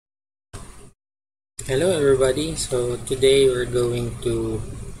Hello everybody, so today we're going to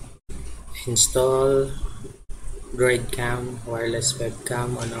install DroidCam wireless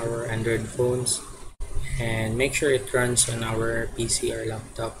webcam on our Android phones and make sure it runs on our PC or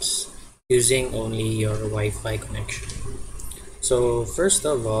laptops using only your Wi-Fi connection. So first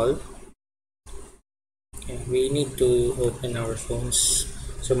of all, we need to open our phones.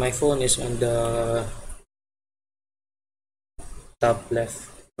 So my phone is on the top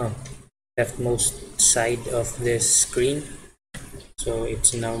leftmost side of this screen, so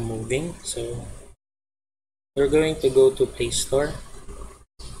it's now moving. So you're going to go to Play Store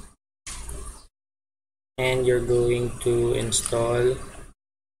and you're going to install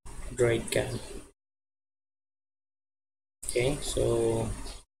DroidCam. Okay, so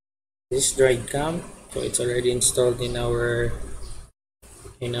this DroidCam, so it's already installed in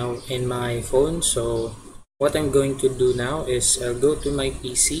in my phone. So what I'm going to do now is I'll go to my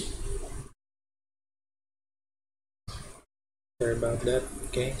PC. Sorry about that.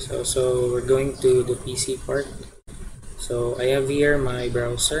 Okay, so we're going to the PC part. So I have here my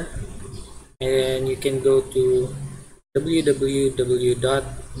browser, and you can go to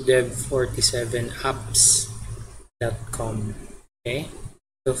www.dev47apps.com. Okay,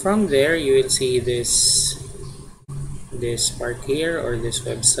 so from there you will see this part here, or this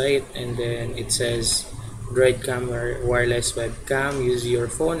website, and then it says DroidCam wireless webcam. Use your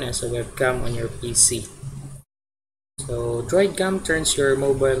phone as a webcam on your PC. So DroidCam turns your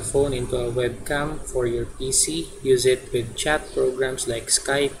mobile phone into a webcam for your PC. Use it with chat programs like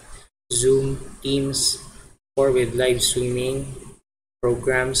Skype, Zoom, Teams, or with live streaming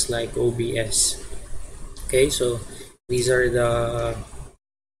programs like OBS. Okay, so these are the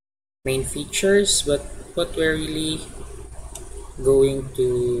main features, but what we're really going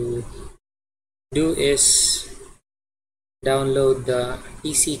to do is download the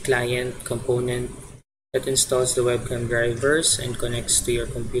PC client component that installs the webcam drivers and connects to your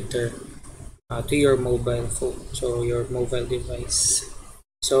computer, to your mobile phone, so your mobile device.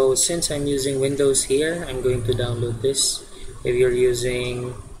 So since I'm using Windows here, I'm going to download this. If you're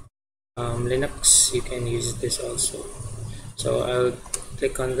using Linux, you can use this also. So I'll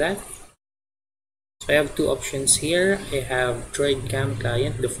click on that. So I have two options here. I have DroidCam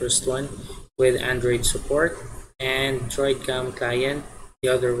client, the first one, with Android support, and DroidCam client, the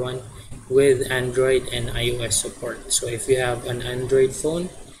other one, with Android and iOS support. So if you have an Android phone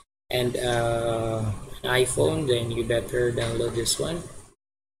and an iPhone, then you better download this one,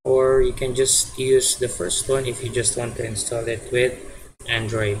 or you can just use the first one if you just want to install it with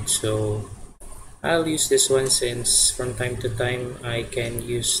Android. So I'll use this one since from time to time I can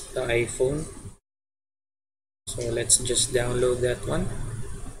use the iPhone. So let's just download that one.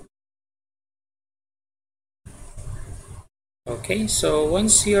 Okay, so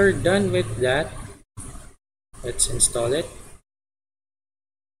once you're done with that, let's install it.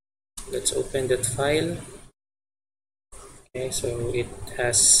 Let's open that file. Okay, so it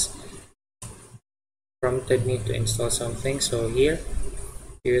has prompted me to install something. So here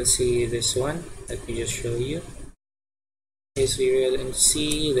you will see this one. Let me just show you. Okay, so you will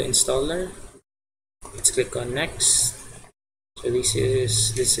see the installer. Let's click on next. So this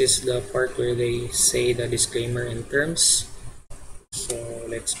is the part where they say the disclaimer and terms. So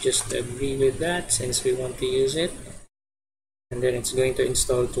let's just agree with that since we want to use it. And then it's going to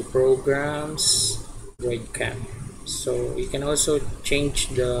install to programs, DroidCam. So you can also change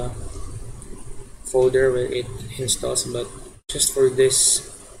the folder where it installs, but just for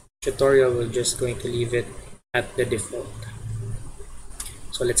this tutorial we're just going to leave it at the default.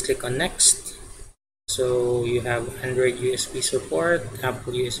 So let's click on next. So you have Android USB support,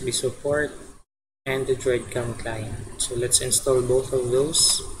 Apple USB support, and the DroidCam client. So let's install both of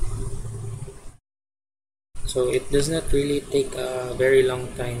those. So it does not really take a very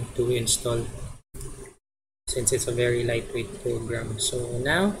long time to install since it's a very lightweight program. So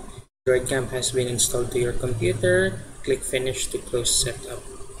now DroidCam has been installed to your computer. Click finish to close setup.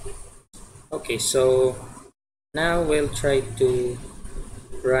 Okay, so now we'll try to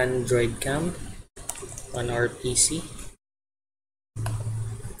run DroidCam on our PC.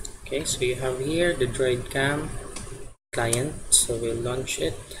 Okay, so you have here the DroidCam client. So we'll launch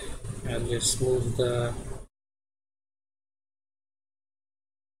it. I'll just move the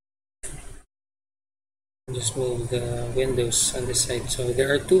windows on the side. So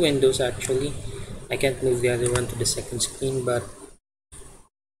there are two windows actually. I can't move the other one to the second screen, but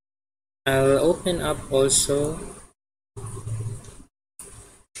I'll open up also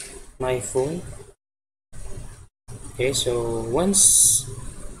my phone. Okay, so once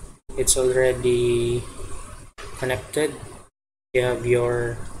it's already connected, you have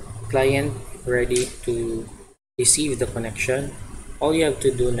your client ready to receive the connection, all you have to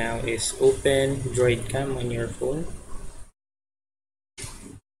do now is open DroidCam on your phone.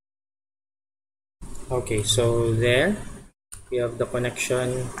 Okay, so there we have the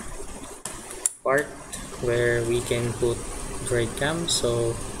connection part where we can put DroidCam.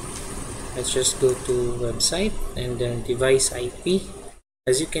 So let's just go to website and then device IP.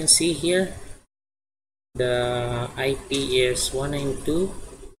 As you can see here, the IP is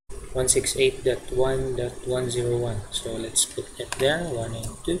 192.168.1.101. So let's put it there,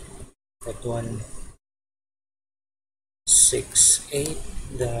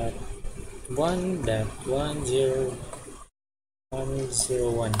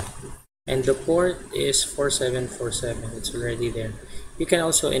 and the port is 4747. It's already there. You can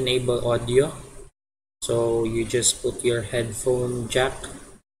also enable audio, so you just put your headphone jack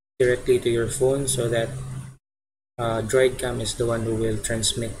directly to your phone so that DroidCam is the one who will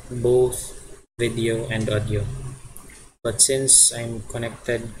transmit both video and audio. But since I'm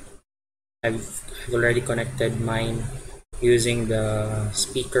connected, I've already connected mine using the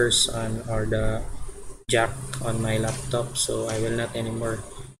speakers on, or the jack on my laptop, so I will not anymore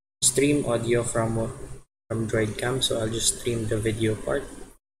stream audio from DroidCam. So I'll just stream the video part,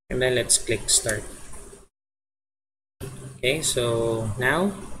 and then let's click start. Okay, so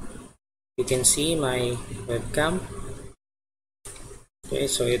now you can see my webcam. Okay,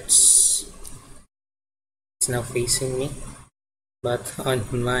 so it's now facing me, but on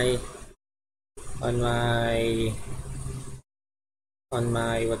my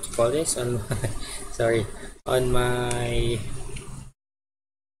what you call this, on my sorry, on my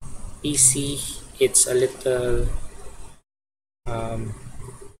PC it's a little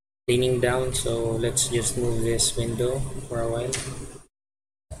leaning down, so let's just move this window for a while.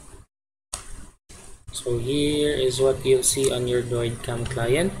 So here is what you'll see on your DroidCam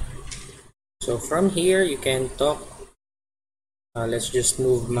client. So from here you can talk. Let's just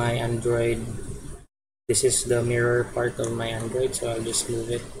move my Android. This is the mirror part of my Android, so I'll just move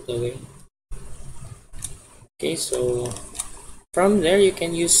it away. Okay, so from there you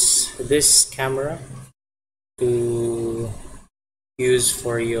can use this camera to use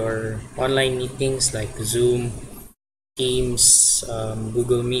for your online meetings like Zoom, Teams,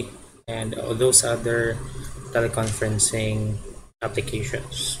 Google Meet, and those other teleconferencing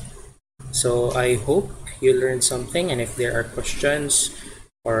applications. So I hope you learned something, and if there are questions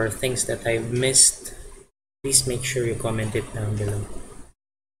or things that I've missed, please make sure you comment it down below.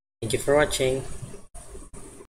 Thank you for watching.